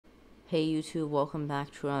Hey YouTube, welcome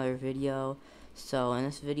back to another video. So in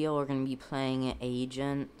this video we're going to be playing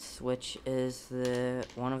Agents, which is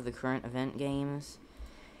one of the current event games,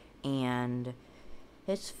 and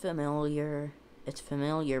it's familiar. It's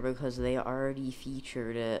familiar because they already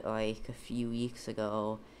featured it like a few weeks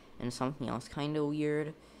ago. And something else kind of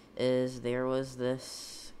weird is there was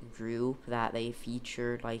this group that they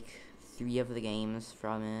featured like 3 of the games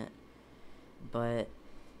from it, but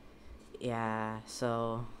yeah,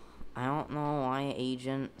 so I don't know why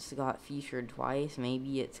Agents got featured twice.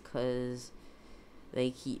 Maybe it's because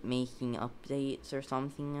they keep making updates or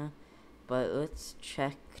something. But let's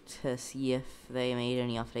check to see if they made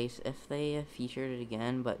any updates. If they featured it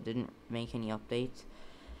again but didn't make any updates,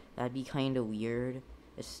 that'd be kind of weird.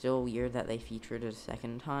 It's still weird that they featured it a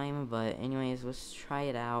second time. But anyways, let's try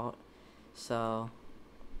it out. So,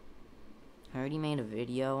 I already made a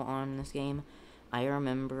video on this game. I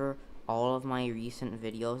remember all of my recent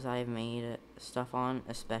videos I've made stuff on,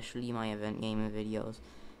 especially my event game videos,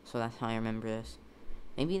 so that's how I remember this.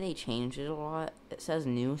 Maybe they changed it a lot. It says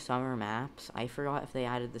new summer maps. I forgot if they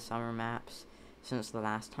added the summer maps since the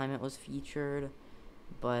last time it was featured,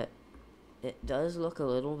 but it does look a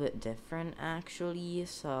little bit different actually.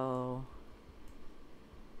 So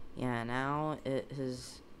yeah, now it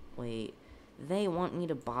is, wait, they want me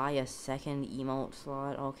to buy a second emote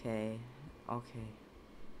slot. Okay.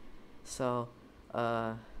 So,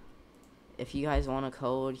 if you guys want a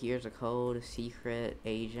code, here's a code: secret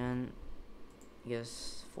agent.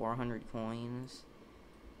 Gives 400 coins.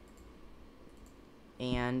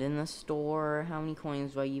 And in the store, how many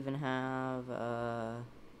coins do I even have?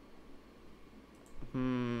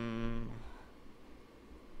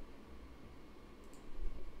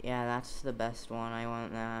 Yeah, that's the best one. I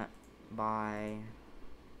want that. Buy.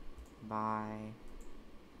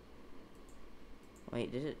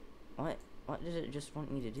 Wait, did it? What did it just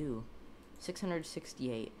want me to do?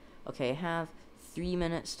 668. Okay, I have 3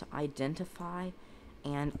 minutes to identify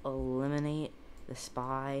and eliminate the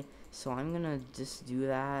spy. So I'm gonna just do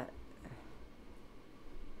that.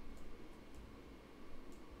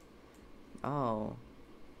 Oh.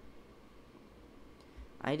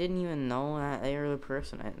 I didn't even know that they were the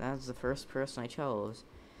person. That's the first person I chose.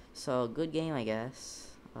 So, good game, I guess.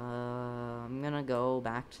 I'm gonna go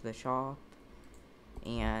back to the shop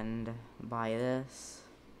and buy this.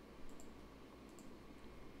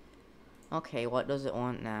 Okay, what does it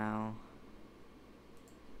want now?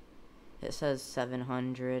 It says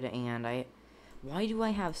 700, and why do I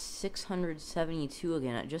have 672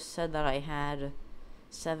 again? It just said that I had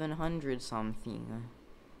 700 something.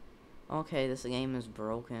 Okay, this game is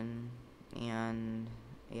broken, and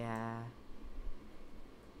yeah.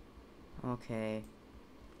 Okay.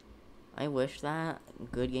 I wish that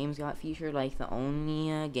good games got featured. Like, the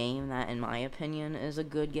only game that, in my opinion, is a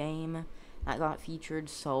good game that got featured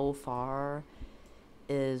so far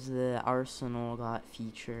is the Arsenal got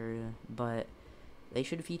featured, but they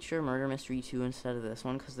should feature Murder Mystery 2 instead of this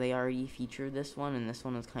one, because they already featured this one, and this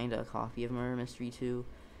one is kind of a copy of Murder Mystery 2.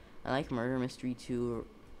 I like Murder Mystery 2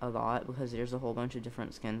 a lot because there's a whole bunch of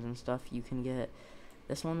different skins and stuff you can get.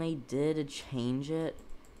 This one, they did change it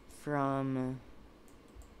from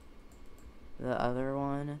the other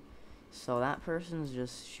one, so that person's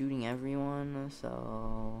just shooting everyone,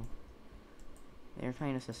 so they're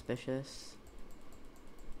kind of suspicious.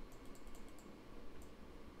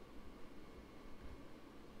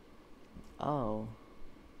 Oh,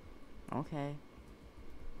 okay.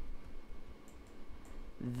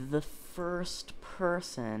 The first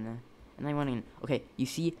person, and I went in. Okay, you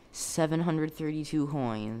see 732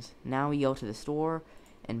 coins. Now we go to the store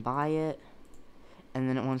and buy it, and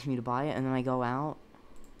then it wants me to buy it, and then I go out.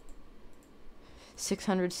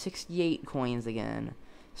 668 coins again.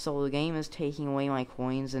 So the game is taking away my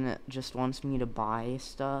coins, and it just wants me to buy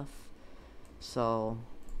stuff. So,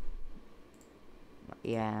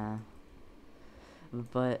 yeah.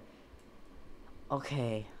 But,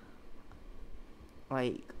 okay.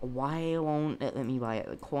 Like, why won't it let me buy it?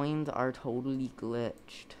 The coins are totally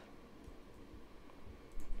glitched.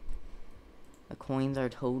 The coins are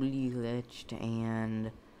totally glitched,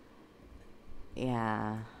 and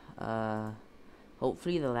yeah,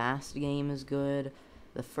 hopefully the last game is good.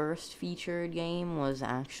 The first featured game was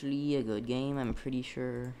actually a good game, I'm pretty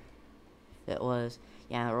sure it was.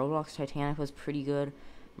 Yeah, Roblox Titanic was pretty good.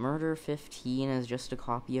 Murder 15 is just a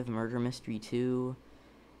copy of Murder Mystery 2.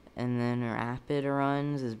 And then Rapid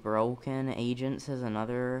Runs is broken. Agents is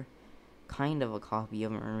another kind of a copy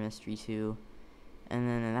of Murder Mystery 2. And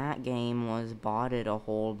then that game was botted a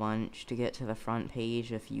whole bunch to get to the front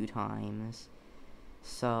page a few times.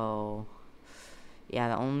 So, yeah,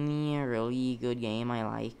 the only really good game I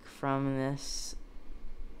like from this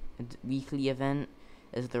weekly event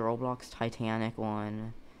is the Roblox Titanic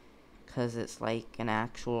one, because it's like an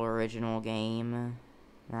actual original game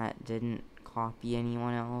that didn't copy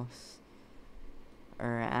anyone else.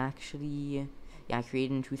 Or actually, yeah,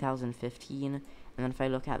 created in 2015. And then if I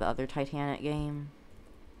look at the other Titanic game,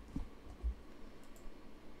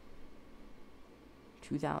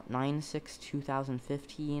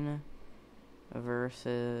 2015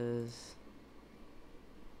 versus,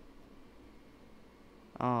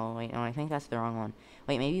 oh wait, no, I think that's the wrong one.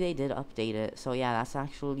 Wait, maybe they did update it. So yeah, that's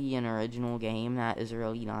actually an original game that is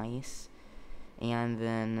really nice. And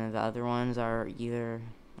then the other ones are either,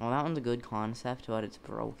 well, that one's a good concept, but it's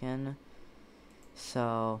broken.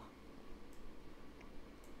 So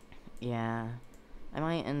yeah, I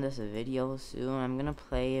might end this video soon. I'm gonna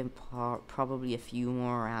play probably a few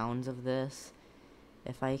more rounds of this,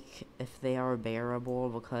 if they are bearable,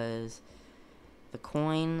 because the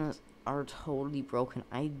coins are totally broken.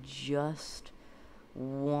 I just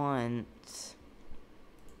want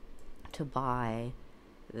to buy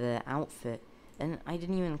the outfit, and I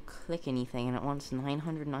didn't even click anything, and it wants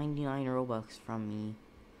 999 Robux from me.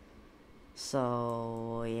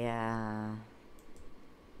 So yeah.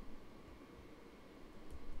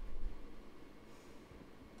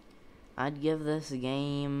 I'd give this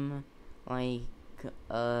game like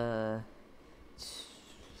 5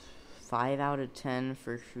 out of 10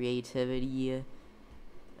 for creativity,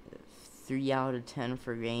 3 out of 10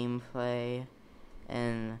 for gameplay,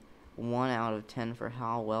 and 1 out of 10 for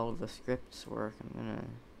how well the scripts work. I'm gonna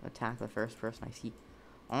attack the first person I see.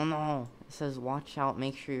 Oh no! It says watch out,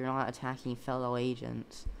 make sure you're not attacking fellow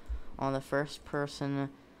agents. Oh, the first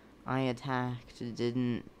person I attacked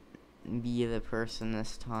didn't be the person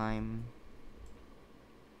this time.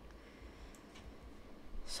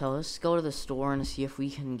 So let's go to the store and see if we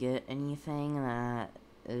can get anything that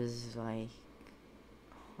is like,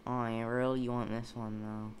 oh, I really want this one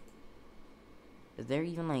though. Is there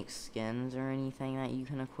even like skins or anything that you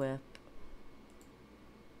can equip?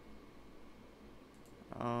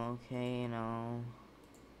 Okay, no.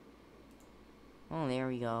 Oh, there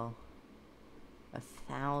we go.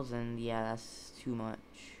 1,000, yeah, that's too much.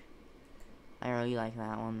 I really like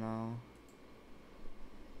that one though.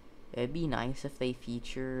 It'd be nice if they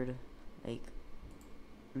featured, like,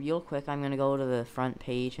 real quick, I'm gonna go to the front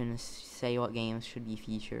page and say what games should be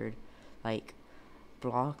featured. Like,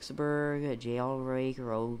 Bloxburg, Jailbreak,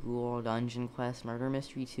 Rogue, Dungeon Quest, Murder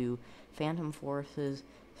Mystery 2, Phantom Forces,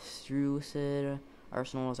 Strucid,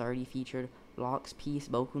 Arsenal is already featured, Blox Peace,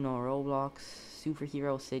 Boku no Roblox,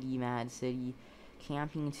 Superhero City, Mad City,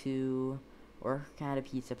 Camping 2, Work at a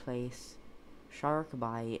Pizza Place, Shark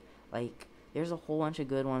Bite. Like, there's a whole bunch of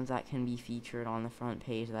good ones that can be featured on the front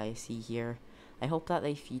page that I see here. I hope that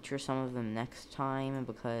they feature some of them next time,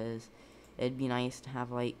 because it'd be nice to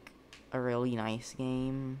have, like, a really nice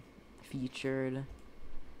game featured.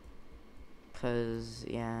 Because,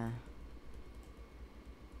 yeah.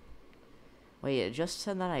 Wait, it just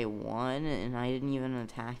said that I won, and I didn't even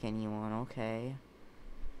attack anyone. Okay.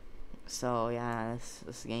 So, yeah,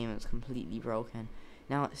 this game is completely broken.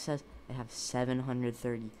 Now it says I have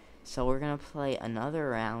 730. So we're going to play another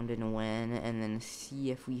round and win, and then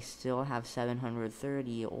see if we still have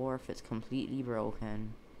 730, or if it's completely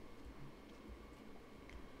broken.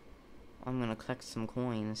 I'm going to collect some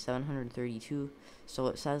coins. 732. So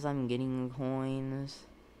it says I'm getting coins.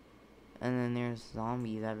 And then there's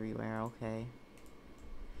zombies everywhere. Okay.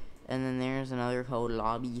 And then there's another code,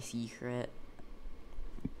 lobby secret.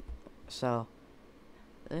 So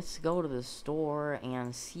let's go to the store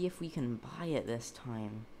and see if we can buy it this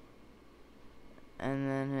time. And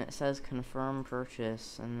then it says confirm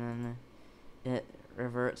purchase, and then it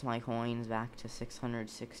reverts my coins back to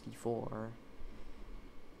 664.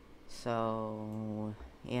 So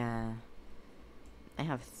yeah, I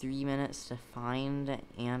have 3 minutes to find,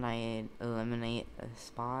 and I eliminate a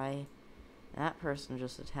spy. That person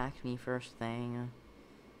just attacked me first thing.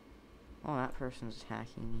 Oh, that person's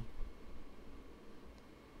attacking me.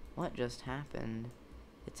 What just happened?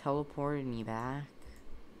 It teleported me back.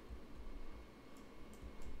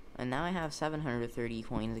 And now I have 730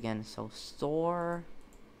 coins again. So store,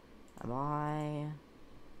 I buy,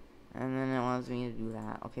 and then it wants me to do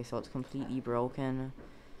that. Okay, so it's completely broken.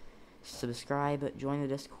 Subscribe, join the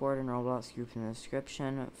Discord and Roblox group in the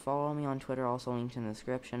description. Follow me on Twitter, also linked in the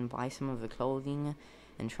description. Buy some of the clothing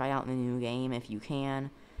and try out the new game if you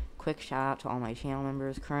can. Quick shout out to all my channel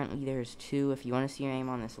members. Currently there's 2. If you want to see your name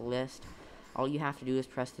on this list, all you have to do is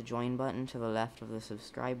press the join button to the left of the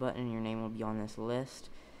subscribe button, and your name will be on this list.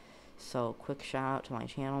 So quick shout out to my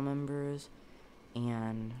channel members.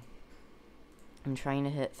 and I'm trying to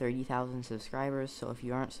hit 30,000 subscribers, so if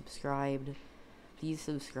you aren't subscribed, please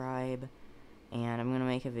subscribe. And I'm gonna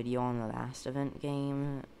make a video on the last event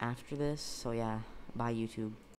game after this, so yeah, bye YouTube.